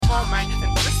man.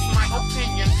 This is my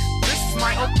opinion. This is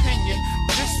my opinion.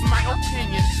 This is my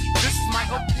opinion. This is my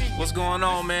opinion. What's going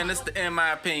on, man? This is the I.M.O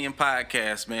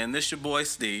Podcast, man. This your boy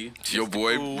Steve. It's your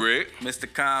boy Cool, Brick.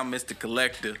 Mr. Calm, Mr.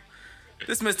 Collector.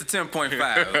 This is Mr.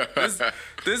 10.5.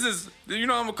 This is, you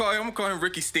know what I'm gonna call him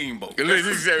Ricky Steamboat.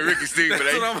 You said Ricky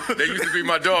Steamboat. They used to be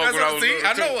my dog when I was little.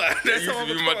 I know what. They used to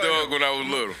be my dog when I was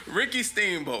little. Ricky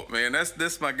Steamboat, man.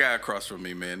 This my guy across from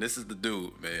me, man. This is the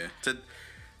dude, man.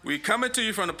 We coming to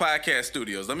you from the podcast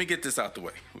studios. Let me get this out the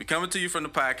way. We coming to you from the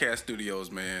podcast studios,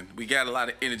 man. We got a lot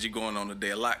of energy going on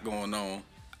today, a lot going on.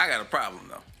 I got a problem,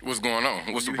 though. What's going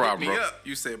on? What's the You problem, hit me bro? up.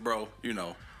 You said, bro, you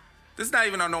know, this is not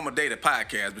even our normal data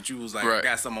podcast, but you was like, I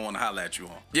got something I want to holler at you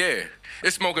on. Yeah.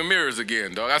 It's smoke and mirrors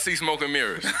again, dog. I see smoke and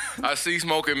mirrors. I see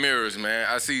smoke and mirrors, man.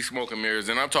 I see smoke and mirrors,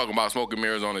 and I'm talking about smoke and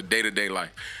mirrors on a day-to-day life.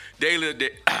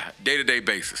 Day-to-day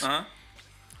basis. Uh-huh.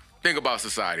 Think about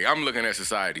society. I'm looking at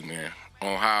society, man,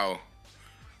 on how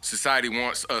society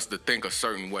wants us to think a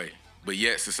certain way, but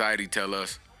yet society tell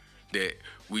us that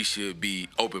we should be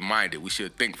open-minded. We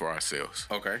should think for ourselves.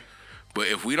 Okay. But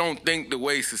if we don't think the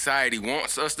way society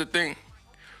wants us to think,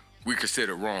 we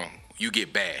consider wrong. You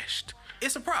get bashed.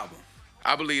 It's a problem.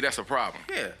 I believe that's a problem.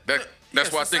 Yeah.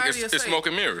 That's why I think society it's will say smoke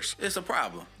and mirrors. It's a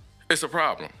problem. It's a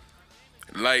problem.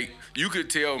 Like, you could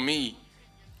tell me,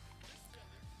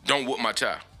 don't whoop my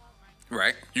child.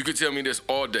 Right. You could tell me this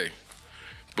all day.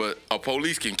 But a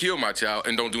police can kill my child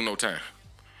and don't do no time.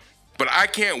 But I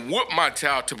can't whoop my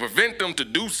child to prevent them to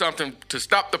do something to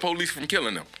stop the police from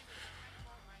killing them.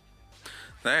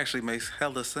 That actually makes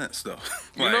hella sense, though.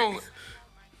 You know?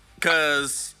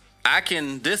 Because I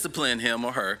can discipline him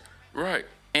or her Right.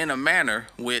 in a manner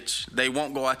which they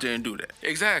won't go out there and do that.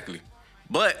 Exactly.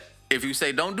 But if you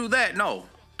say, don't do that, no,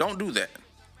 don't do that.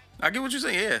 I get what you're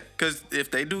saying, yeah. Because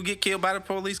if they do get killed by the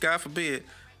police, God forbid,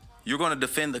 you're going to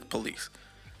defend the police.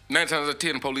 9 times out of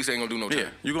 10, the police ain't gonna do no time. Yeah,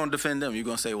 you're going to defend them. You're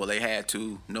going to say, well, they had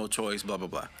to, no choice, blah, blah,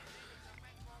 blah.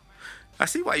 I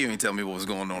see why you ain't tell me what was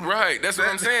going on. Right, that's what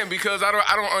I'm saying, because I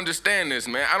don't understand this,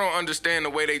 man. I don't understand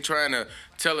the way they trying to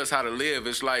tell us how to live.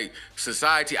 It's like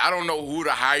society, I don't know who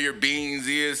the higher beings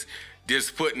is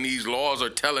just putting these laws or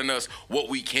telling us what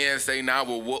we can say now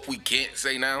or what we can't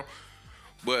say now.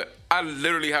 But I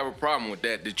literally have a problem with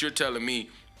that you're telling me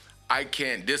I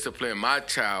can't discipline my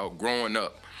child growing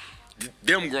up,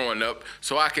 them growing up,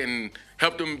 so I can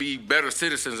help them be better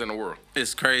citizens in the world.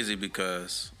 It's crazy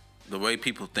because the way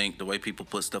people think, the way people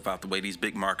put stuff out, the way these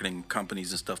big marketing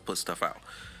companies and stuff put stuff out.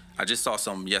 I just saw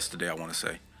something yesterday, I want to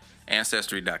say.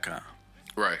 Ancestry.com.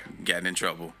 Right. Got in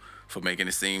trouble for making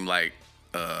it seem like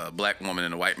a black woman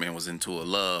and a white man was into a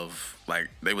love, like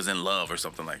they was in love or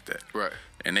something like that. Right.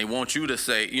 And they want you to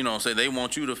say, they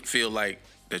want you to feel like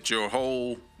that your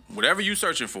whole, whatever you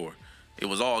searching for, it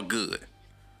was all good.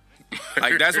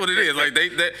 Like, that's what it is. Like,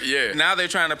 yeah. Now they're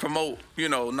trying to promote,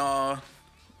 nah,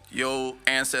 your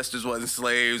ancestors wasn't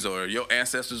slaves or your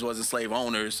ancestors wasn't slave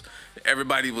owners.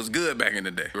 Everybody was good back in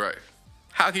the day. Right.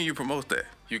 How can you promote that?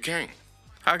 You can't.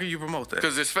 How can you promote that?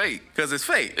 Because it's fake. Because it's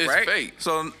fake, It's right? fake.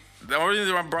 So the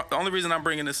only reason I'm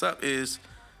bringing this up is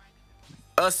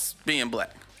us being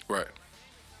black. Right.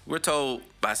 We're told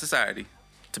by society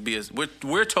to be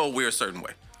we're told we're a certain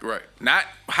way. Right. Not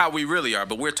how we really are,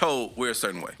 but we're told we're a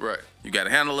certain way. Right. You got to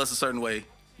handle us a certain way.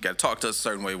 You got to talk to us a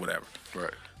certain way, whatever.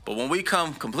 Right. But when we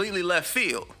come completely left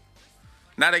field,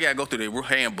 now they got to go through their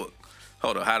handbook.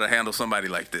 Hold on, how to handle somebody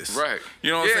like this. Right.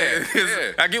 You know what I'm saying?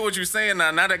 Yeah. I get what you're saying now.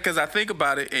 Not that because I think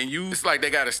about it and you. It's like they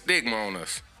got a stigma on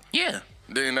us. Yeah.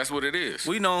 Then that's what it is.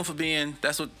 We known for being,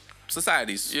 that's what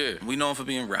society's. Yeah. We known for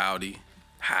being rowdy,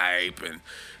 hype, and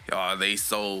they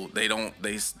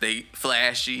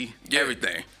flashy,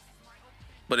 everything.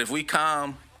 But if we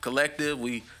calm, collective,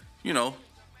 we,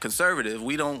 conservative,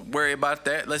 we don't worry about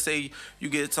that. Let's say you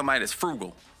get somebody that's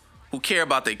frugal, who care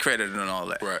about their credit and all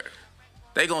that. Right.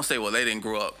 They gonna say, well, they didn't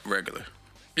grow up regular.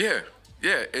 Yeah.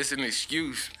 Yeah. It's an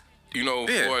excuse,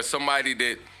 for somebody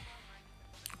that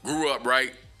grew up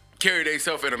right, carry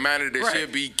themselves in a manner that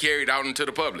should be carried out into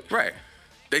the public. Right.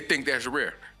 They think that's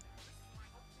rare.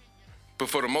 But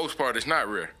for the most part, it's not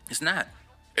rare. It's not.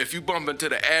 If you bump into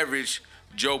the average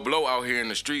Joe Blow out here in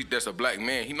the street that's a black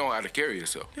man, he know how to carry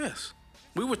himself. Yes.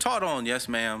 We were taught on, yes,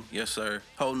 ma'am, yes, sir,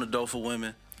 holding the door for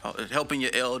women, helping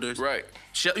your elders. Right.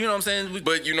 You know what I'm saying?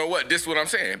 But you know what? This is what I'm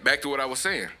saying. Back to what I was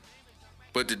saying.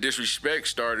 But the disrespect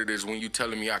started is when you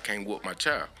telling me I can't whoop my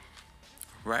child.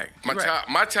 Right.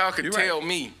 My child can tell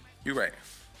me. You're right.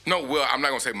 No, well, I'm not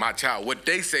going to say my child. What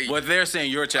they say. What they're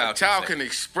saying your child can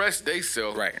express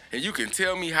themselves. Right. And you can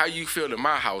tell me how you feel in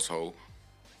my household,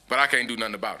 but I can't do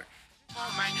nothing about it. This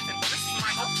is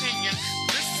my opinion.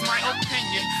 This is my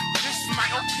opinion. This is my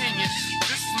opinion.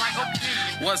 This is my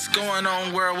What's going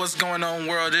on, world? What's going on,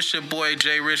 world? This your boy,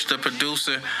 Jay Rich, the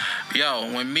producer.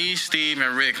 Yo, when me, Steve,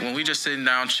 and Rick, when we just sitting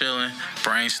down chilling,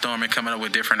 brainstorming, coming up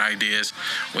with different ideas,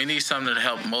 we need something to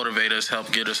help motivate us,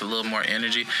 help get us a little more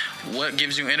energy. What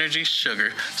gives you energy?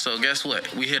 Sugar. So guess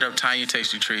what? We hit up Tanya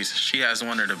Tasty Treats. She has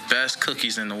one of the best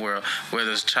cookies in the world,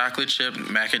 whether it's chocolate chip,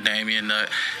 macadamia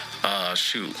nut,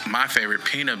 my favorite,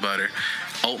 peanut butter,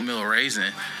 oatmeal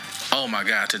raisin. Oh my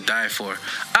God, to die for.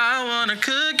 I want a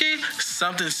cookie,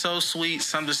 something so sweet,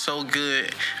 something so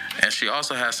good. And she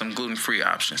also has some gluten-free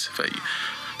options for you.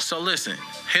 So listen,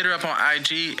 hit her up on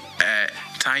IG at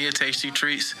Tanya Tasty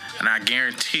Treats, and I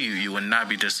guarantee you will not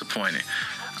be disappointed.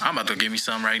 I'm about to give me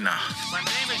some right now. My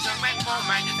name is I.M.O,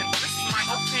 and this is my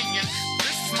opinion.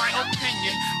 This is my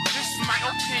opinion. This is my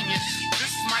opinion. This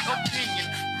is my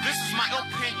opinion. This is my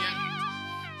opinion.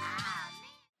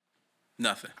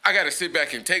 Nothing. I got to sit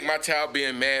back and take my child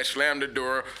being mad, slam the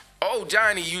door. Oh,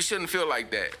 Johnny, you shouldn't feel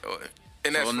like that.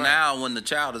 And that's So fine. now when the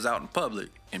child is out in public,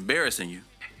 embarrassing you,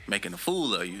 making a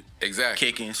fool of you, Exactly.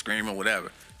 kicking, screaming,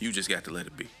 whatever, you just got to let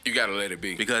it be. You got to let it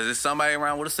be. Because there's somebody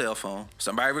around with a cell phone,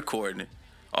 somebody recording it.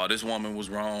 Oh, this woman was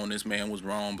wrong, this man was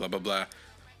wrong, blah, blah, blah.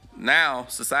 Now,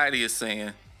 society is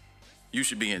saying you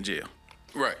should be in jail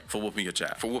Right. for whooping your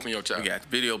child. For whooping your child. We got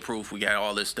video proof, we got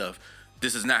all this stuff.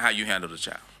 This is not how you handle the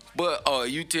child. But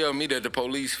you tell me that the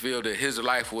police feel that his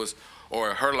life was,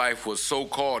 or her life was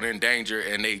so-called in danger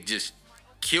and they just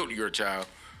killed your child,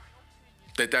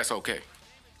 that's okay.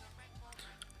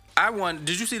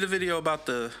 Did you see the video about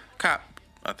the cop?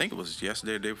 I think it was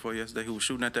yesterday, the day before yesterday, who was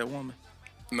shooting at that woman?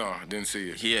 No, I didn't see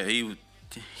it. Yeah,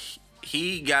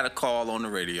 he got a call on the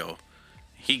radio.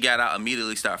 He got out,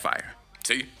 immediately started firing.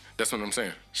 See? That's what I'm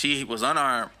saying. She was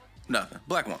unarmed, nothing.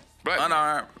 Black woman. Black woman.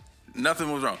 Unarmed,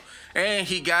 nothing was wrong. And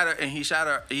he got her and he shot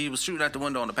her. He was shooting at the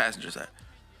window on the passenger side.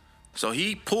 So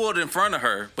he pulled in front of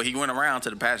her, but he went around to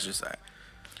the passenger side.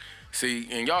 See,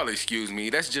 and y'all excuse me,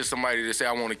 that's just somebody that say,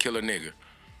 I want to kill a nigga.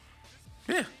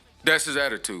 Yeah. That's his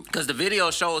attitude. Because the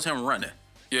video shows him running.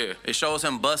 Yeah. It shows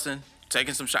him busting,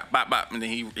 taking some shot, bop, bop, and then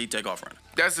he take off running.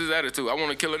 That's his attitude. I want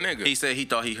to kill a nigga. He said he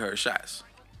thought he heard shots.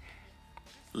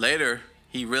 Later,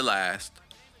 he realized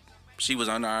she was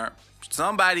unarmed.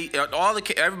 Everybody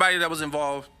that was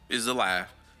involved is alive.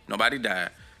 Nobody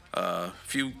died.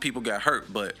 Few people got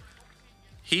hurt, but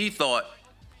he thought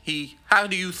how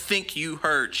do you think you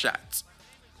heard shots?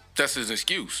 That's his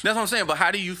excuse. That's what I'm saying, but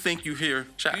how do you think you hear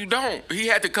shots? You don't. He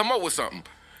had to come up with something.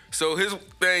 So his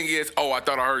thing is, I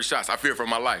thought I heard shots. I fear for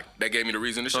my life. That gave me the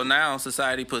reason to shoot. So now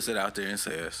society puts it out there and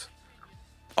says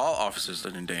all officers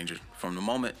are in danger from the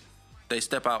moment they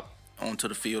step out onto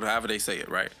the field, however they say it,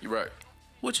 right? You're right.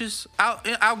 Which is,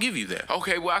 I'll give you that.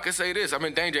 Okay, well, I can say this. I'm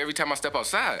in danger every time I step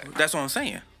outside. That's what I'm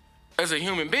saying. As a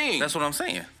human being. That's what I'm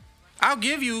saying. I'll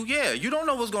give you, you don't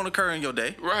know what's going to occur in your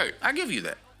day. Right. I give you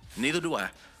that. Neither do I.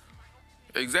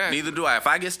 Exactly. Neither do I. If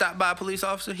I get stopped by a police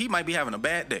officer, he might be having a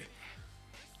bad day.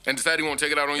 And decide he want to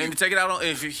take it out on you. And take it out on,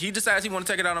 if he decides he want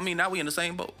to take it out on me, now we in the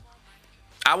same boat.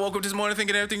 I woke up this morning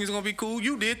thinking everything was going to be cool.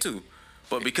 You did too.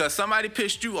 But because somebody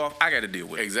pissed you off, I got to deal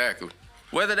with it. Exactly.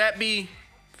 Whether that be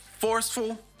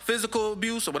forceful, physical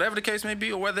abuse, or whatever the case may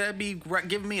be, or whether that be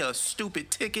giving me a stupid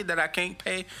ticket that I can't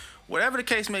pay, whatever the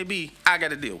case may be, I got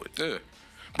to deal with it. Yeah.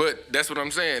 But that's what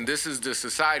I'm saying. This is the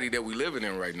society that we living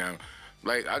in right now.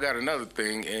 Like, I got another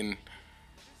thing, and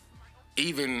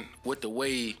even with the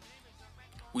way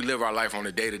we live our life on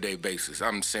a day-to-day basis,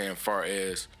 I'm saying far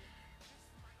as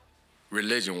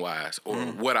religion-wise or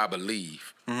what I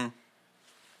believe. Mm-hmm.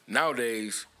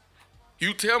 Nowadays,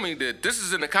 you tell me that this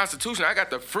is in the Constitution. I got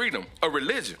the freedom of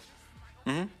religion.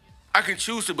 Mm-hmm. I can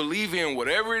choose to believe in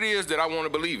whatever it is that I want to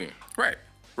believe in. Right.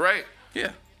 Right?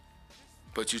 Yeah.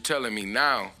 But you're telling me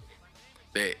now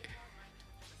that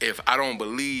if I don't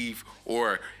believe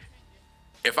or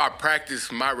if I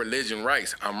practice my religion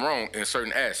rights, I'm wrong in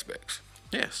certain aspects.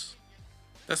 Yes.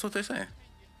 That's what they're saying.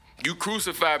 You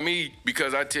crucify me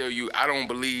because I tell you I don't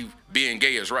believe being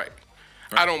gay is right.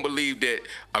 I don't believe that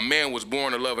a man was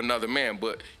born to love another man,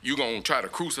 but you going to try to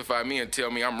crucify me and tell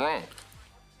me I'm wrong.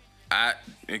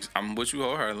 I'm with you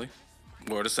wholeheartedly.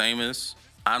 Or the same as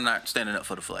I'm not standing up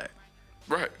for the flag.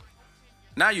 Right.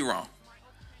 Now you're wrong.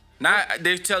 Now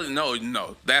they're telling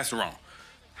no, that's wrong.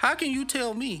 How can you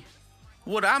tell me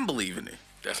what I'm believing in?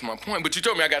 That's my point. But you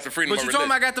told me I got the freedom of religion. But you told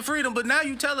me I got the freedom, but now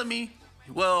you're telling me,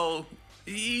 well,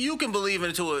 you can believe in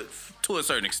it to a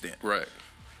certain extent. Right.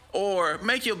 Or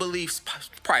make your beliefs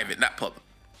private, not public.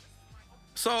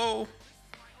 So,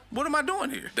 what am I doing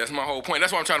here? That's my whole point.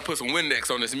 That's why I'm trying to put some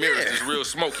Windex on this mirror. Yeah. It's real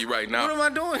smoky right now. What am I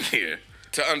doing here?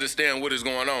 To understand what is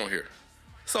going on here.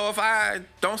 So if I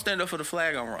don't stand up for the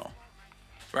flag, I'm wrong,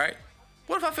 right?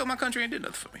 What if I feel my country ain't did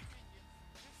nothing for me?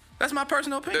 That's my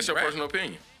personal opinion. That's your right? personal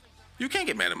opinion. You can't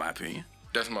get mad at my opinion.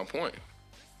 That's my point.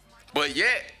 But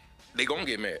yet, they gonna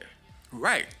get mad.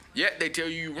 Right. Yet they tell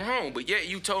you you're wrong. But yet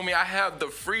you told me I have the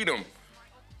freedom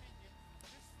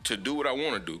to do what I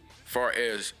want to do, as far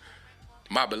as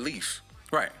my beliefs.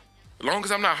 Right. As long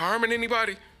as I'm not harming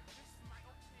anybody,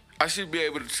 I should be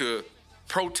able to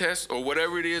protest or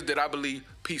whatever it is that I believe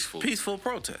peacefully. Peaceful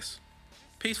protest.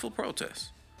 Peaceful protest.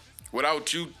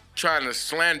 Without you trying to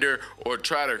slander or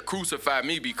try to crucify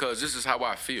me because this is how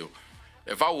I feel.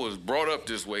 If I was brought up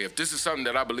this way, if this is something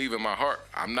that I believe in my heart,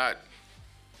 I'm not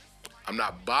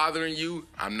bothering you.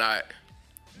 I'm not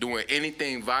doing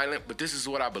anything violent, but this is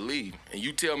what I believe. And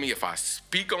you tell me if I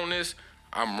speak on this,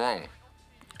 I'm wrong.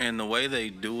 And the way they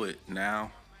do it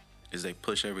now is they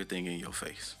push everything in your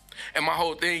face. And my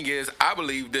whole thing is, I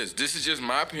believe this. This is just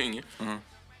my opinion. Mm-hmm.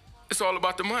 It's all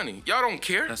about the money. Y'all don't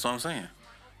care. That's what I'm saying.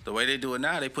 The way they do it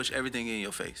now, they push everything in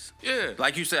your face. Yeah.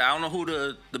 Like you said, I don't know who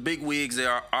the big wigs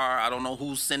are. I don't know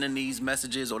who's sending these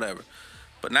messages or whatever.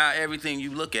 But now everything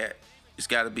you look at, it's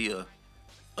got to be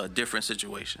a different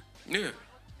situation. Yeah.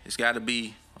 It's got to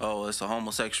be, it's a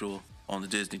homosexual on the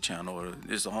Disney Channel, or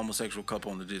it's a homosexual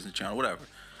couple on the Disney Channel, whatever.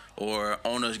 Or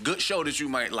on a good show that you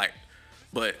might like.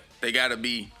 But they got to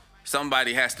be,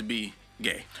 somebody has to be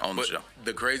gay on the show.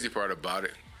 The crazy part about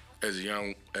it, as a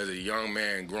young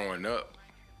man growing up,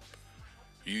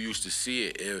 you used to see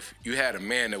it. If you had a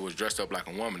man that was dressed up like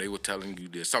a woman, they were telling you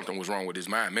that something was wrong with his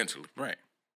mind mentally. Right.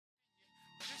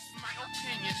 This is my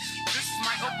opinion. This is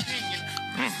my opinion.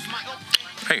 This is my opinion.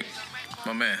 Hey,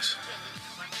 My man.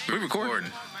 we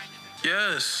recording.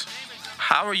 Yes.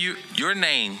 How are you? Your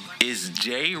name is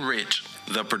Jay Rich,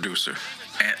 the producer.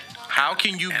 And How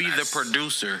can you be And the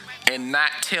producer and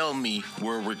not tell me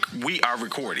we are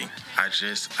recording I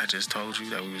just told you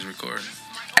that we was recording.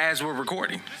 as we're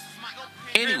recording?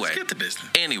 Anyway, Let's get to business.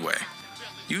 Anyway,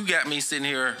 you got me sitting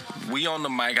here. We on the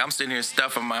mic. I'm sitting here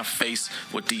stuffing my face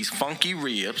with these funky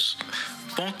ribs.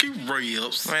 Funky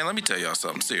ribs. Man, let me tell y'all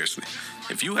something seriously.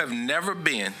 If you have never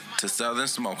been to Southern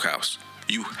Smokehouse,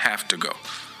 you have to go.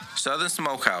 Southern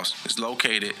Smokehouse is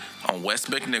located on West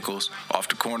McNichols off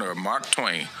the corner of Mark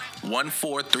Twain,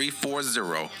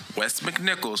 14340 West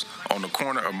McNichols on the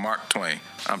corner of Mark Twain.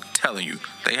 I'm telling you,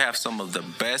 they have some of the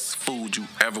best food you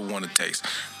ever want to taste.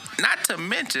 Not to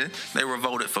mention, they were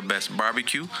voted for best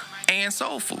barbecue and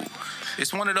soul food.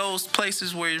 It's one of those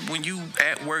places where when you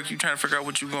at work, you trying to figure out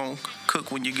what you going to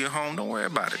cook when you get home. Don't worry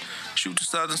about it. Shoot the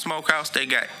Southern Smokehouse. They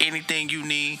got anything you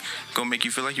need. Gonna make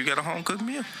you feel like you got a home-cooked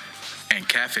meal. And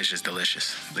catfish is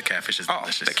delicious. The catfish is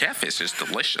delicious. The catfish is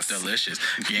delicious. Delicious.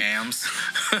 Yams.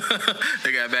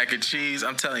 They got mac and cheese.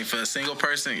 I'm telling you, for a single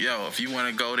person, if you want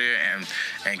to go there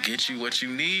and get you what you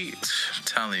need, I'm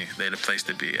telling you, they're the place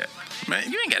to be at. Man,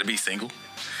 you ain't got to be single.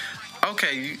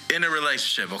 Okay, you in a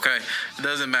relationship, okay? It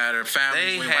doesn't matter. Family,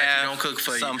 They when wife have don't cook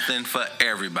for you. something for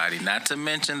everybody. Not to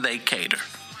mention they cater.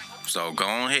 So go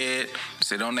ahead,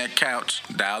 sit on that couch,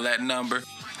 dial that number,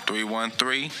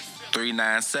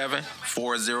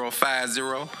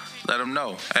 313-397-4050. Let them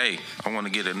know, hey, I want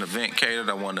to get an event catered.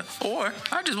 Or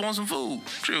I just want some food.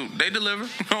 Shoot, they deliver.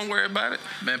 Don't worry about it.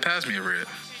 Man, pass me a rib.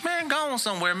 Man, go on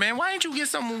somewhere, man. Why didn't you get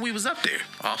something when we was up there?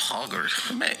 I'm hungry.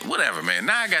 Man, whatever, man.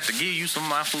 Now I got to give you some of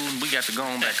my food and we got to go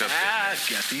on back up there. I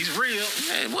got these ribs.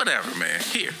 Hey, whatever, man.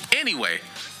 Here. Anyway,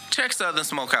 check Southern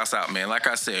Smokehouse out, man. Like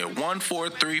I said,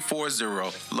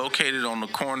 14340, located on the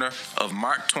corner of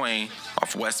Mark Twain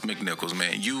off West McNichols,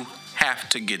 man. You have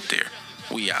to get there.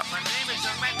 We out. My name is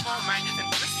I.M.O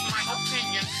and this is my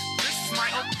opinion. This is my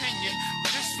opinion.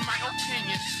 This is my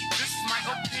opinion. This is my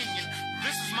opinion.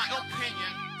 This is my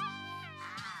opinion.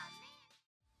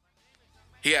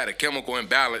 He had a chemical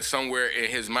imbalance somewhere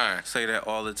in his mind Say that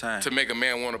all the time. to make a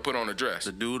man want to put on a dress.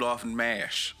 The dude off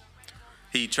MASH.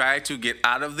 He tried to get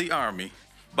out of the army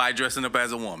by dressing up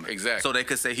as a woman. Exactly. So they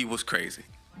could say he was crazy.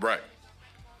 Right.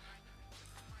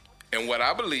 And what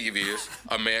I believe is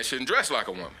a man shouldn't dress like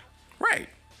a woman. Right.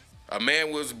 A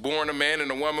man was born a man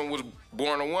and a woman was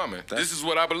born a woman. This is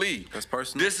what I believe. That's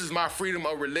personal. This is my freedom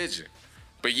of religion.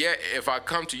 But yet, if I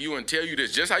come to you and tell you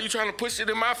this, just how you trying to push it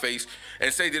in my face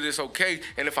and say that it's okay,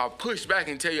 and if I push back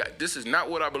and tell you this is not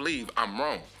what I believe, I'm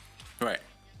wrong. Right.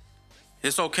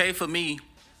 It's okay for me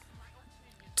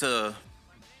to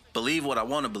believe what I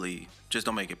want to believe. Just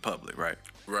don't make it public, right?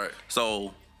 Right.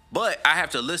 So, but I have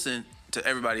to listen to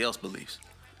everybody else's beliefs.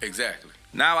 Exactly.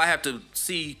 Now I have to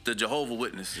see the Jehovah's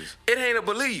Witnesses. It ain't a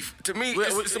belief. To me,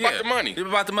 it's about the money. It's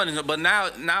about the money. But now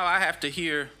I have to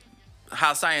hear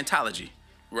how Scientology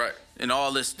Right. and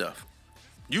all this stuff.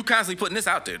 You constantly putting this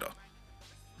out there, though.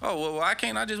 Oh, well, why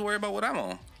can't I just worry about what I'm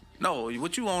on? No,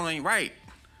 what you on ain't right.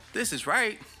 This is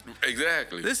right.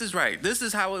 Exactly. This is right. This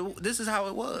is how it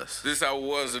was. This is how it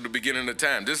was at the beginning of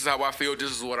time. This is how I feel.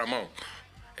 This is what I'm on.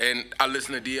 And I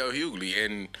listened to D.L. Hughley,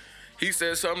 and he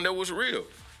said something that was real.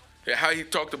 How he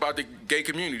talked about the gay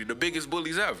community, the biggest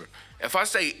bullies ever. If I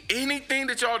say anything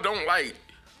that y'all don't like,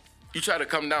 you try to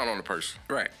come down on the person.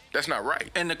 Right. That's not right.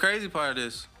 And the crazy part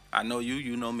is, I know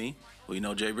you know me. We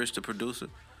know Jay Rich, the producer.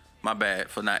 My bad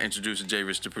for not introducing Jay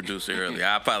Rich, the producer, earlier.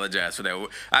 I apologize for that.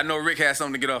 I know Rick had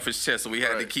something to get off his chest, so we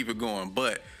had to keep it going.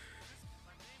 But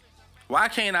why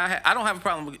can't I don't have a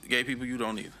problem with gay people. You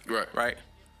don't either. Right?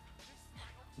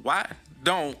 Why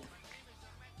don't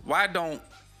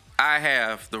I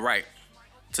have the right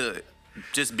to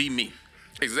just be me?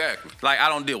 Exactly. Like, I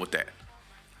don't deal with that.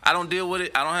 I don't deal with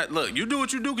it. Look, you do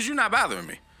what you do because you're not bothering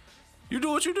me. You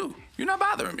do what you do. You're not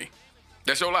bothering me.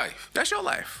 That's your life. That's your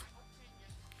life.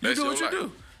 You That's do what your you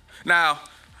life. do. Now,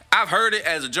 I've heard it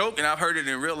as a joke and I've heard it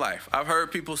in real life. I've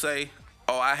heard people say,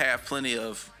 oh, I have plenty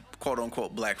of quote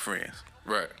unquote black friends.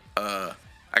 Right. I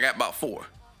got about 4.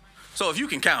 So if you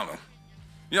can count them,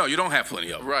 you don't have plenty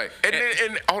of them. Right.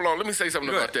 And hold on, let me say something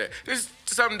about that. This is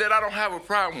something that I don't have a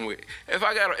problem with.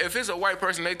 If it's a white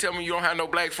person, they tell me you don't have no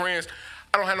black friends,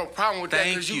 I don't have no problem with that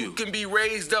because you can be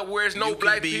raised up where there's no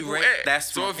black people at.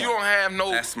 So if you don't have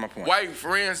no white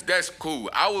friends, that's cool.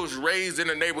 I was raised in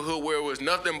a neighborhood where it was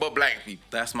nothing but black people.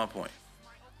 That's my point.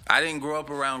 I didn't grow up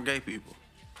around gay people.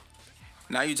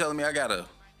 Now you telling me I gotta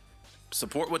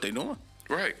support what they're doing?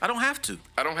 Right. I don't have to.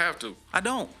 I don't have to. I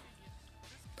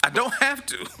don't have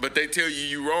to. But they tell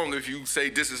you wrong if you say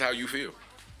this is how you feel.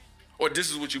 Or this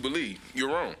is what you believe. You're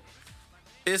wrong.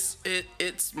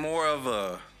 It's more of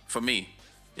a, for me,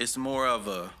 it's more of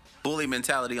a bully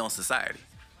mentality on society.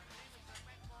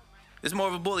 It's more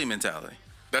of a bully mentality.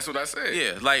 That's what I said.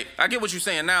 Yeah, like, I get what you're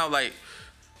saying now. Like,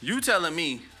 you telling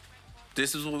me,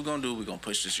 this is what we're going to do. We're going to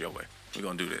push this your way. We're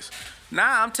going to do this.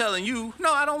 Now I'm telling you,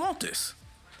 no, I don't want this.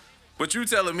 But you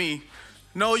telling me,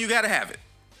 no, you got to have it.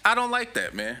 I don't like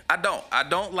that, man. I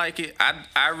don't like it.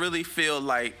 I really feel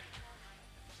like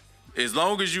as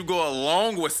long as you go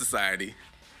along with society,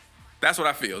 that's what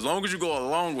I feel. As long as you go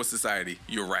along with society,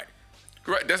 you're right.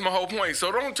 Right, that's my whole point.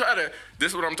 So don't try to,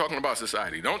 this is what I'm talking about,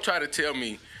 society. Don't try to tell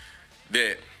me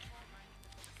that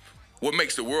what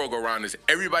makes the world go round is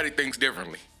everybody thinks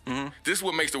differently. Mm-hmm. This is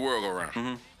what makes the world go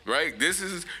round, right?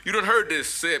 You done heard this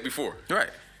said before. Right.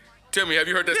 Tell me, have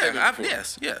you heard that statement before?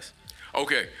 Yes.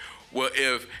 Okay, well,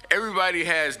 if everybody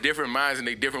has different minds and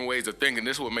they different ways of thinking,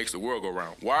 this is what makes the world go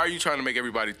round. Why are you trying to make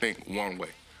everybody think one way?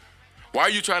 Why are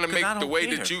you trying to make the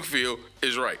way that you feel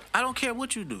is right? I don't care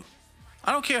what you do.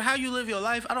 I don't care how you live your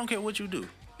life. I don't care what you do.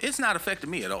 It's not affecting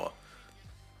me at all.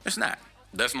 It's not.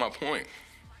 That's my point.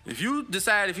 If you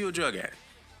decide if you're a drug addict,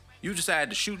 you decide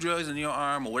to shoot drugs in your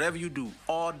arm or whatever you do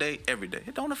all day, every day,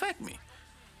 it don't affect me.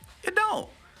 It don't.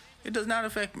 It does not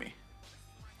affect me.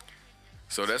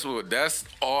 So that's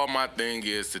all my thing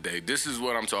is today. This is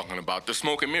what I'm talking about. The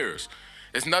smoke and mirrors.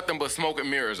 It's nothing but smoke and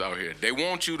mirrors out here. They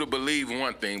want you to believe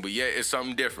one thing, but yet it's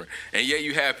something different. And yet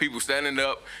you have people standing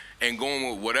up and going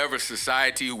with whatever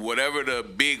society, whatever the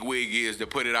big wig is to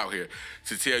put it out here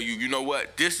to tell you, you know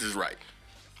what, this is right.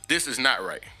 This is not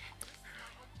right.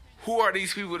 Who are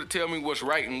these people to tell me what's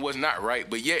right and what's not right,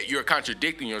 but yet you're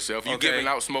contradicting yourself. You're giving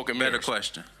out smoke and mirrors. Better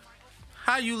question.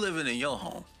 How you living in your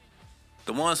home?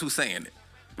 The ones who saying it.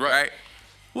 Right.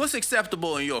 What's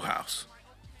acceptable in your house?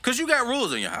 Because you got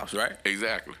rules in your house, right?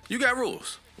 Exactly. You got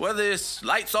rules. Whether it's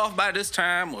lights off by this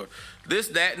time or this,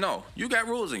 that, no. You got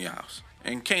rules in your house.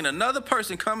 And can't another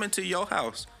person come into your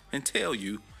house and tell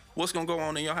you what's going to go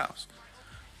on in your house?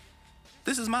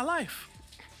 This is my life.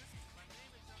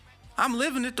 I'm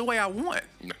living it the way I want.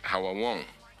 How I want.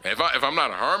 If I'm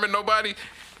not harming nobody,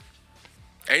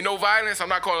 ain't no violence. I'm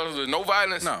not calling it no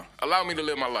violence. No. Allow me to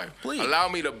live my life. Please. Allow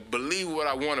me to believe what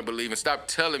I want to believe and stop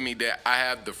telling me that I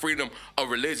have the freedom of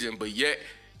religion, but yet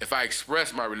if I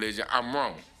express my religion, I'm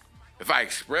wrong. If I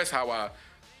express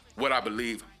what I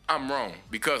believe, I'm wrong.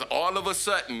 Because all of a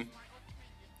sudden,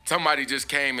 somebody just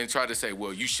came and tried to say,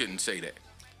 well, you shouldn't say that.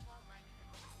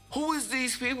 Who is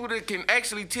these people that can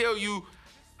actually tell you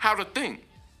how to think?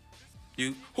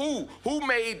 Who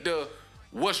made the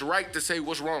what's right to say,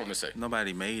 what's wrong to say?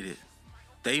 Nobody made it.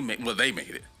 They made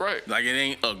it. Right. Like it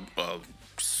ain't a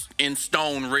in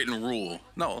stone written rule.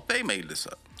 No, they made this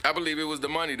up. I believe it was the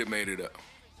money that made it up.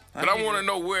 But I want to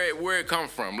know where it come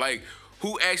from. Like,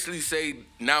 who actually say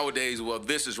nowadays, well,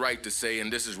 this is right to say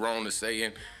and this is wrong to say,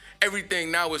 and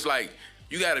everything now is like,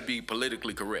 you got to be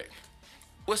politically correct.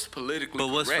 What's politically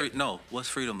correct? What's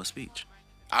freedom of speech?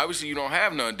 Obviously, you don't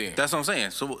have none then. That's what I'm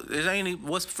saying. So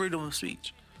what's freedom of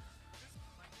speech?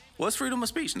 What's freedom of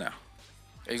speech now?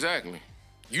 Exactly.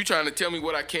 You trying to tell me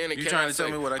what I can and You cannot trying to say.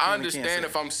 tell me what I can and can't understand say.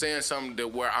 if I'm saying something that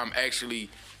where I'm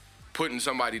actually putting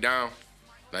somebody down,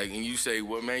 like, and you say,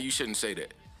 well, man, you shouldn't say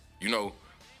that. You know,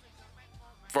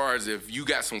 far as if you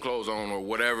got some clothes on or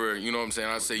whatever, you know what I'm saying?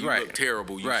 I say you Right. look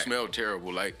terrible, you Right. smell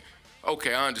terrible. Like,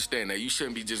 okay, I understand that. You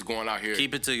shouldn't be just going out here.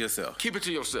 Keep it to yourself. Keep it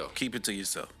to yourself. Keep it to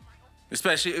yourself.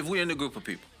 Especially if we're in a group of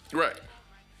people. Right.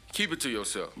 Keep it to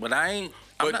yourself. But I'm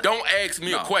But not- don't ask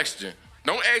me a No. question.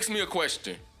 Don't ask me a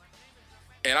question.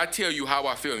 And I tell you how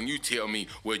I feel, and you tell me,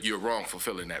 well, you're wrong for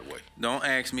feeling that way. Don't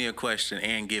ask me a question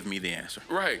and give me the answer.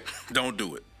 Right. Don't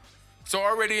do it. So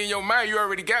already in your mind, you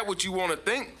already got what you want to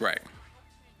think. Right.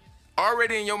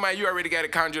 Already in your mind, you already got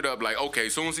it conjured up. Like, okay,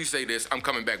 as soon as he say this, I'm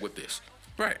coming back with this.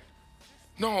 Right.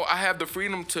 No, I have the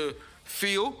freedom to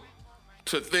feel,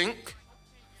 to think,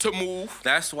 to move,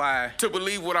 That's why to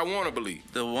believe what I want to believe.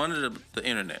 the one of the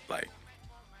internet, like,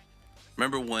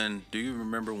 do you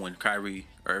remember when Kyrie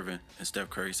Irving and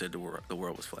Steph Curry said the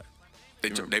world was flat?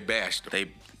 They bashed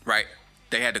them.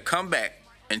 They had to come back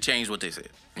and change what they said.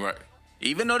 Right,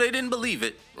 Even though they didn't believe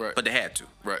it, Right. but they had to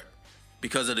right,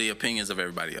 because of the opinions of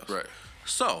everybody else. right,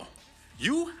 So,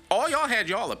 all y'all had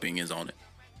y'all opinions on it.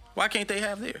 Why can't they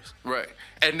have theirs? right.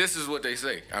 And this is what they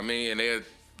say. I mean, and they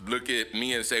look at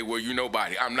me and say, well, you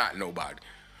nobody. I'm not nobody.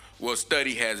 Well,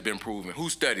 study has been proven. Who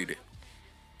studied it?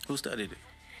 Who studied it?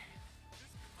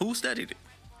 Who studied it?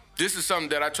 This is something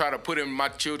that I try to put in my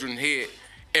children's head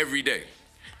every day.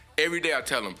 Every day I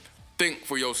tell them, think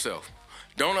for yourself.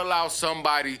 Don't allow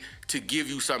somebody to give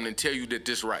you something and tell you that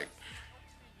this right.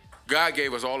 God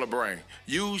gave us all a brain.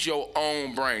 Use your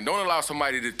own brain. Don't allow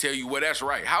somebody to tell you, well, that's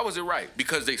right. How is it right?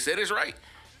 Because they said it's right?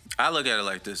 I look at it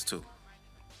like this too.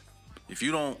 If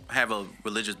you don't have a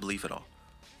religious belief at all,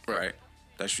 right?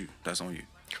 That's you. That's on you.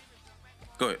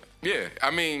 Go ahead. Yeah, I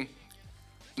mean,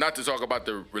 not to talk about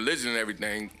the religion and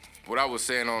everything, what I was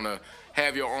saying on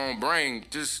have your own brain,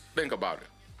 just think about it.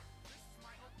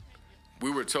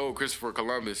 We were told Christopher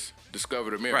Columbus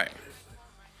discovered America.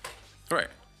 Right.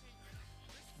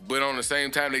 But on the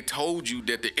same time, they told you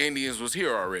that the Indians was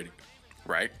here already.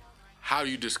 Right. How do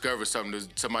you discover something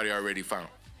that somebody already found?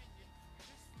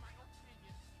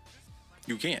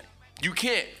 You can't. You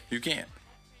can't. You can't.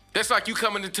 That's like you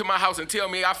coming into my house and tell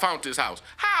me I found this house.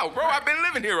 How, bro? I've been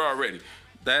living here already.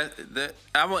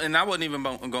 I wasn't even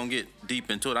gonna get deep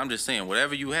into it. I'm just saying,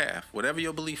 whatever you have, whatever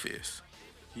your belief is,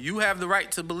 you have the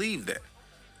right to believe that.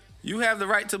 You have the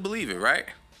right to believe it, right?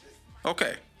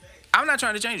 Okay. I'm not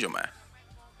trying to change your mind.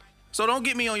 So don't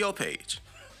get me on your page.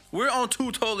 We're on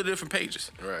two totally different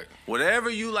pages. Right. Whatever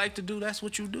you like to do, that's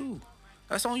what you do.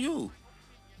 That's on you.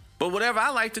 But whatever I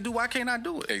like to do, why can't I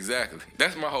do it? Exactly.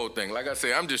 That's my whole thing. Like I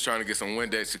say, I'm just trying to get some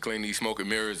Windex to clean these smoke and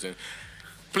mirrors, and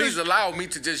please allow me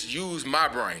to just use my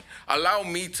brain. Allow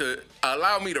me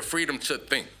the freedom to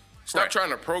think. Stop Right. trying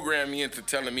to program me into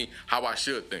telling me how I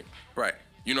should think. Right.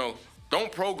 You know,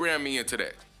 don't program me into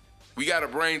that. We got a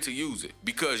brain to use it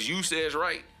because you say it's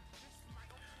right.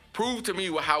 Prove to me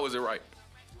how is it right.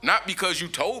 Not because you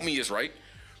told me it's right.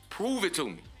 Prove it to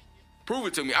me. Prove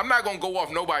it to me. I'm not gonna go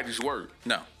off nobody's word.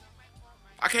 No.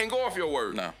 I can't go off your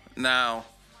word. No. Now,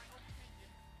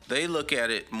 they look at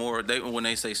it more, when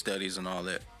they say studies and all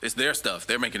that, it's their stuff.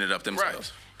 They're making it up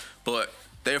themselves. But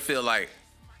they feel like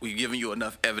we've given you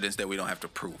enough evidence that we don't have to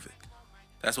prove it.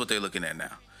 That's what they're looking at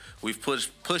now. We've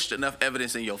pushed enough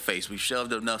evidence in your face. We've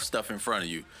shoved enough stuff in front of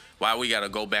you. Why we got to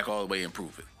go back all the way and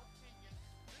prove it?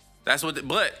 That's what.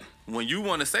 But when you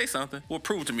want to say something, well,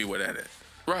 prove to me where that is.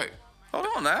 Right. Hold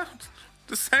on now.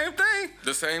 The same thing.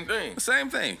 The same thing. The same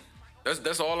thing.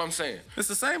 That's all I'm saying. It's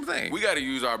the same thing. We got to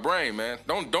use our brain, man.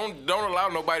 Don't allow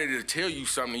nobody to tell you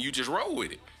something. You just roll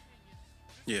with it.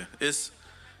 Yeah, it's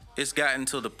gotten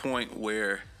to the point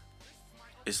where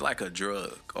it's like a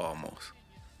drug almost.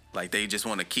 Like they just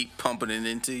want to keep pumping it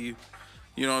into you.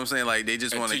 You know what I'm saying? Like they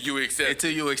just want to Until you accept it.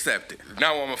 Until you accept it.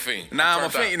 Now I'm a fiend. Now I'm a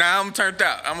turned fiend. Now I'm turned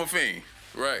out. I'm a fiend.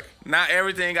 out. Right. Now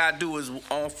everything I do is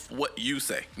off what you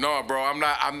say. No, bro. I'm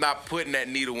not putting that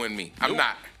needle in me. I'm Nope.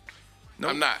 not.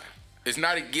 Nope. I'm not. It's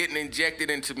not getting injected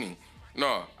into me.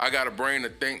 No, I got a brain to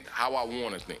think how I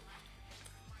want to think.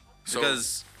 So,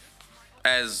 Because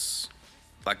as,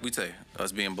 like we say,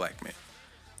 us being black men,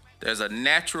 there's a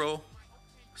natural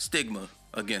stigma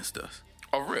against us.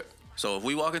 a rip. So if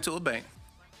we walk into a bank,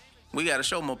 we got to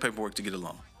show more paperwork to get a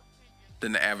loan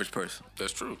than the average person.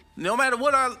 That's true. No matter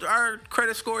what our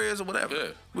credit score is or whatever, Yeah.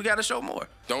 we got to show more.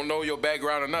 Don't know your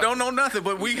background or nothing. Don't know nothing,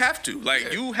 but we have to. Like,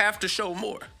 Yeah. you have to show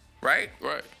more, right?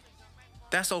 Right.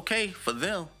 That's okay for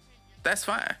them. That's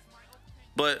fine.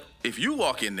 But if you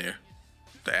walk in there,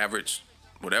 the average,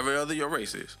 whatever other your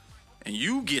race is, and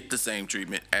you get the same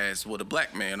treatment as what a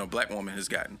black man or black woman has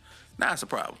gotten, now it's a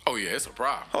problem. Oh, yeah, it's a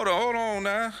problem. Hold on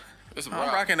now. It's a I'm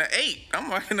problem. rocking the 8. I'm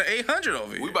rocking the 800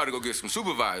 over here. We about to go get some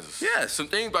supervisors. Yes. Some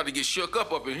things about to get shook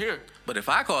up in here. But if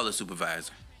I call the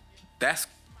supervisor, that's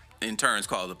in turns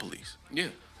call the police. Yeah.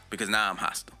 Because now I'm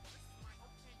hostile.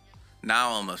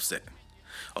 Now I'm upset.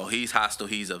 Oh, he's hostile,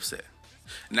 he's upset.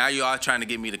 Now you are trying to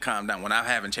get me to calm down when I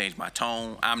haven't changed my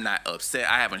tone. I'm not upset.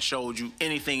 I haven't showed you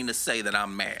anything to say that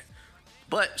I'm mad.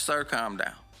 But, sir, calm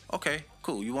down. Okay,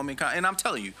 cool. You want me to calm? And I'm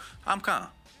telling you, I'm calm.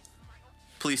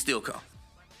 Please still come.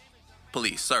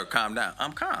 Police, sir, calm down.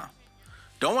 I'm calm.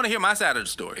 Don't want to hear my side of the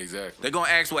story. Exactly. They're going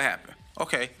to ask what happened.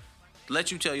 Okay,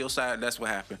 let you tell your side, that's what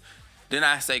happened. Then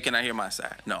I say, can I hear my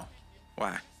side? No.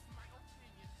 Why?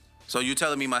 So you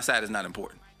telling me my side is not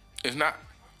important? It's not.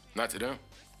 Not to them.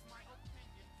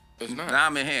 It's not. Now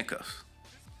I'm in handcuffs.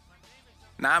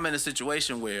 Now I'm in a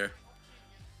situation where,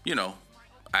 you know,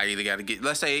 I either got to get,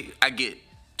 let's say I get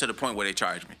to the point where they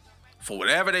charge me for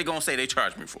whatever they going to say they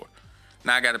charge me for.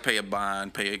 Now I got to pay a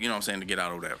bond, you know what I'm saying, to get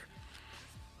out or whatever.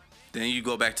 Then you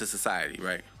go back to society,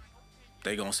 right?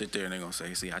 They going to sit there and they going to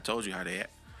say, see, I told you how they act.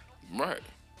 Right.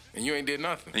 And you ain't did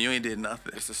nothing. And you ain't did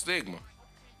nothing. It's a stigma.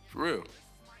 For real.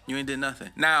 You ain't did nothing.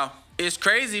 Now, it's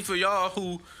crazy for y'all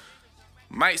who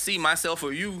might see myself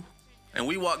or you, and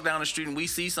we walk down the street and we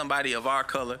see somebody of our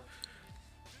color,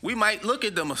 we might look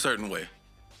at them a certain way.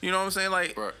 You know what I'm saying?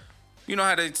 Like, Right. you know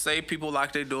how they say people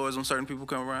lock their doors when certain people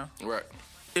come around? Right.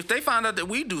 If they find out that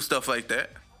we do stuff like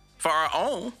that for our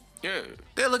own, Yeah.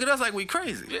 they'll look at us like we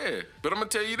crazy. Yeah. But I'm going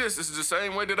to tell you this. This is the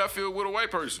same way that I feel with a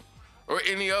white person or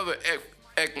any other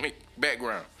ethnic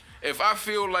background. If I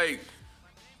feel like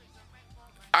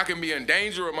I can be in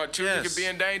danger or my children Yes. can be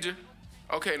in danger,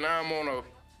 okay, now I'm on a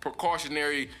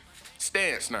precautionary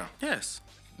stance now. Yes.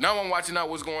 Now I'm watching out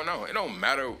what's going on. It don't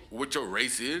matter what your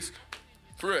race is.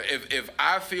 For real, if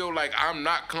I feel like I'm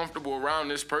not comfortable around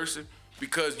this person,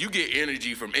 because you get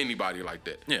energy from anybody like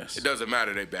that. Yes. It doesn't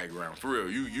matter their background. For real,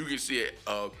 you can see it.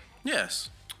 Yes.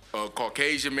 A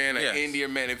Caucasian man, an Yes.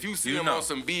 Indian man. If you see You them know. on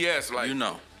some BS, like You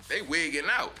know. they wigging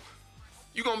out,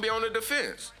 you gonna be on the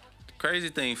defense. Crazy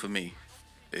thing for me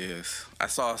is I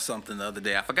saw something the other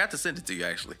day. I forgot to send it to you,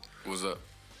 actually. What's up?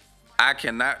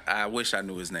 I wish I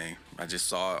knew his name. I just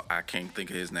saw, I can't think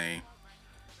of his name.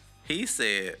 He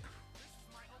said,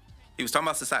 he was talking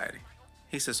about society.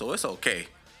 He said, so it's okay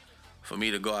for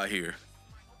me to go out here,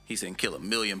 he said, and kill 1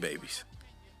 million babies.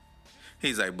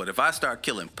 He's like, but if I start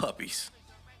killing puppies,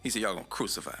 he said, y'all gonna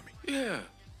crucify me. Yeah.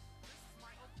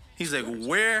 He's like,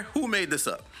 who made this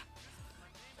up?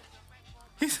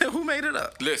 He said, who made it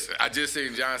up? Listen, I just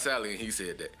seen John Sally and he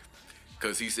said that.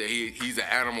 Because he said he's an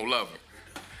animal lover.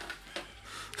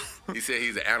 He said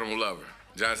he's an animal lover.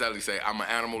 John Sally say, I'm an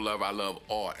animal lover. I love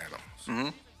all animals. Mm-hmm.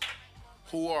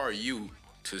 Who are you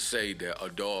to say that a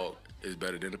dog is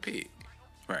better than a pig?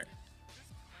 Right.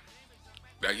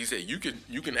 Like he said, you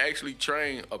can actually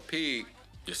train a pig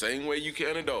the same way you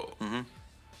can a dog. Mm-hmm.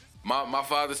 My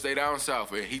father stayed down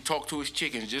south and he talked to his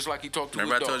chickens just like he talked to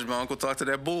Remember I his dog. told you my uncle talked to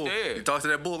that bull? Yeah. He talked to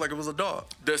that bull like it was a dog.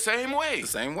 The same way. The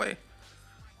same way.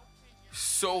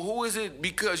 So who is it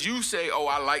because you say, oh,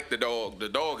 I like the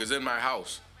dog is in my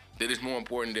house, that it's more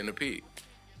important than the pig?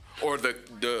 Or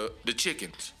the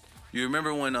chickens? You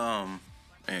remember when,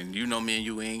 and you know me and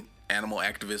you ain't animal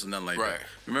activists or nothing like Right. that.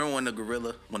 Remember when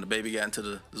the baby got into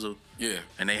the zoo? Yeah.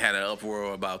 And they had an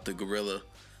uproar about the gorilla,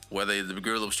 whether the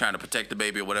gorilla was trying to protect the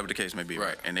baby or whatever the case may be.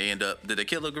 Right. And they did they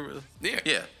kill the gorilla? Yeah.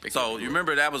 Yeah. They killed So the you gorilla.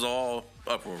 remember that was all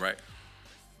uproar, right?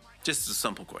 Just a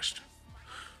simple question.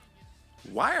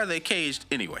 Why are they caged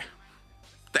anyway?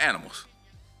 The animals.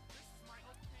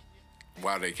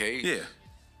 Why they caged? Yeah.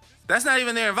 That's not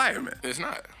even their environment. It's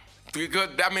not. Because,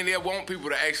 I mean, they want people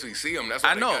to actually see them. That's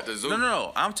why I know. they got the zoo.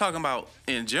 No. I'm talking about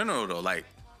in general, though. Like,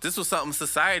 this was something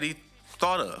society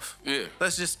thought of. Yeah.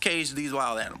 Let's just cage these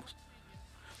wild animals.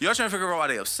 Y'all trying to figure out why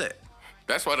they upset.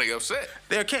 That's why they upset.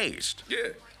 They're caged. Yeah.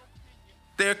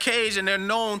 They're caged and they're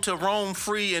known to roam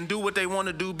free and do what they want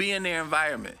to do, be in their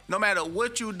environment. No matter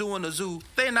what you do in the zoo,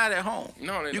 they're not at home.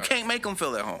 No, they're You not. can't make them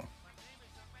feel at home.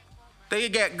 They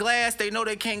got glass. They know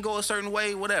they can't go a certain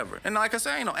way, whatever. And like I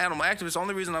say, I ain't no animal activist. The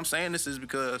only reason I'm saying this is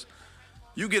because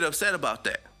you get upset about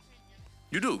that.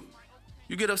 You do.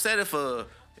 You get upset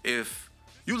if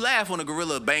you laugh when a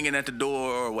gorilla banging at the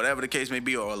door or whatever the case may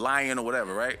be, or a lion or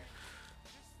whatever, right?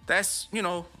 That's,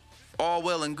 all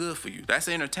well and good for you. That's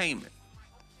entertainment.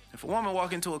 If a woman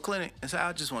walk into a clinic and say,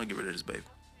 I just want to get rid of this baby,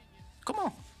 come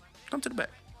on. Come to the back.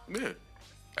 Yeah.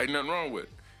 Ain't nothing wrong with it.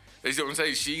 They still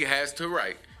say she has the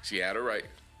right. She had a right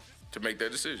to make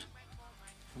that decision.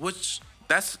 Which,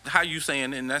 that's how you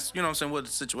saying, and that's, what I'm saying, what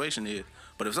the situation is.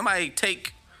 But if somebody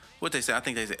take what they say, I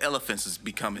think they say elephants is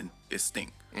becoming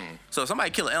extinct. So if somebody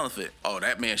kill an elephant,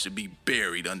 that man should be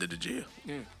buried under the jail.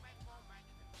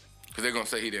 Because they're going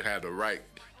to say he didn't have the right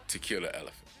to kill an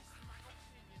elephant.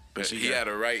 But He had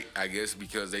a right, I guess,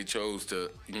 because they chose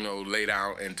to, lay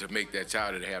down and to make that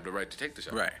child that they have the right to take the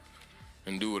child. Right.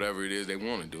 And do whatever it is they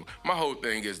want to do. My whole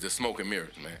thing is the smoke and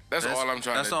mirrors, man. That's all I'm trying to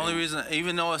do. That's the only reason,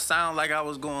 even though it sounded like I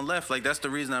was going left, like that's the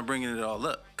reason I'm bringing it all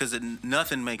up. Because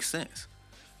nothing makes sense.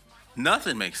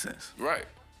 Nothing makes sense. Right.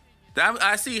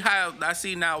 I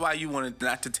see now why you wanted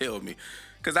not to tell me.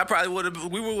 Because I probably would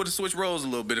have switched roles a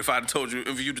little bit if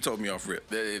you'd have told me off rip.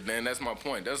 Man, that's my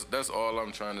point. That's all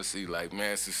I'm trying to see. Like,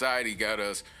 man, society got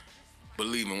us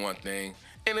believing one thing,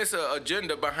 and it's an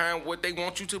agenda behind what they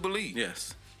want you to believe.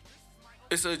 Yes.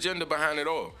 It's an agenda behind it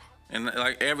all. And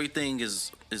like everything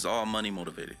is all money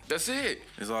motivated. That's it.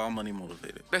 It's all money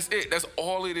motivated. That's it. That's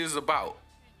all it is about.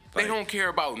 They don't care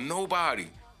about nobody.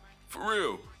 For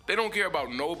real. They don't care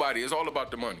about nobody. It's all about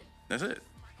the money. That's it.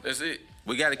 That's it.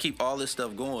 We got to keep all this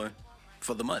stuff going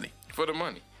for the money. For the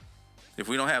money. If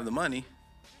we don't have the money,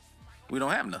 we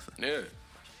don't have nothing. Yeah.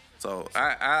 So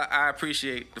I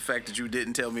appreciate the fact that you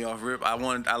didn't tell me off rip. I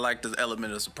like the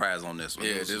element of surprise on this one.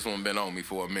 Yeah, this one been on me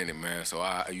for a minute, man. So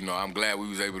I'm glad we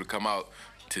was able to come out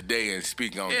today and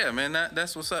speak on it. Yeah, man,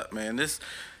 that's what's up, man. This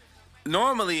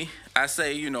normally I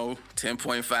say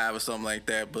 10.5 or something like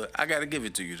that, but I got to give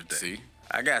it to you today. See,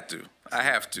 I got to. I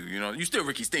have to. You still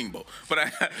Ricky Steamboat, but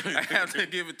I have to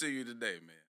give it to you today,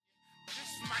 man. This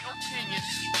is my opinion.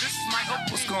 This is my opinion.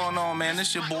 What's going on, man?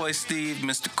 This your boy Steve,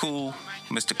 Mr. Cool,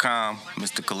 Mr. Calm,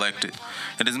 Mr. Collected.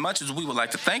 And as much as we would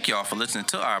like to thank y'all for listening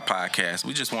to our podcast,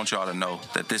 we just want y'all to know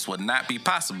that this would not be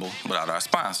possible without our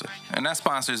sponsor. And that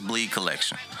sponsor is Bleed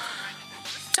Collection.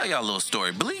 Tell y'all a little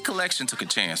story. Bleed Collection took a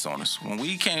chance on us. When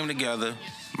we came together,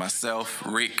 myself,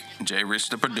 Rick, Jay Rich,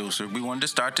 the producer, we wanted to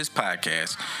start this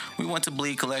podcast. We went to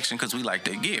Bleed Collection because we liked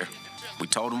their gear. We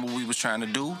told them what we was trying to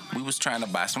do. We was trying to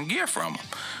buy some gear from them.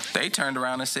 They turned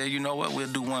around and said, you know what, we'll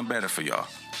do one better for y'all.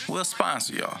 We'll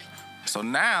sponsor y'all. So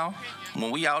now,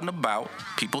 when we out and about,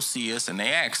 people see us and they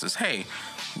ask us, hey,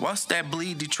 what's that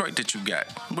Bleed Detroit that you got?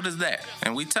 What is that?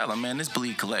 And we tell them, man, it's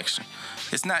Bleed Collection.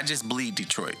 It's not just Bleed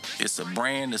Detroit. It's a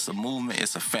brand, it's a movement,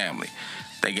 it's a family.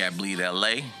 They got Bleed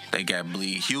LA, they got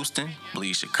Bleed Houston,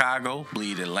 Bleed Chicago,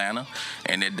 Bleed Atlanta,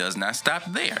 and it does not stop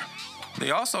there.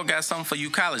 They also got something for you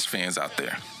college fans out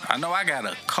there. I know I got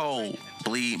a cold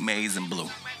Bleed Maize and Blue.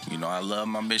 I love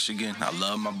my Michigan. I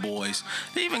love my boys.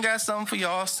 They even got something for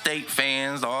y'all state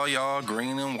fans, all y'all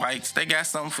green and whites. They got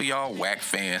something for y'all whack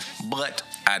fans. But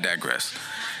I digress.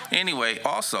 Anyway,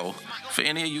 also, for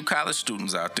any of you college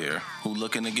students out there who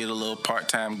looking to get a little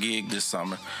part-time gig this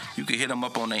summer, you can hit them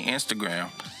up on their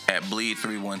Instagram at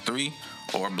Bleed313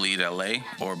 or Bleed LA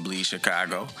or Bleed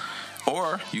Chicago.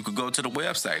 Or you could go to the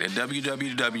website at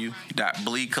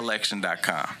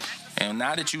www.bleedcollection.com. And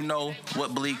now that you know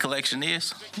what Bleed Collection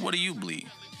is, what do you bleed?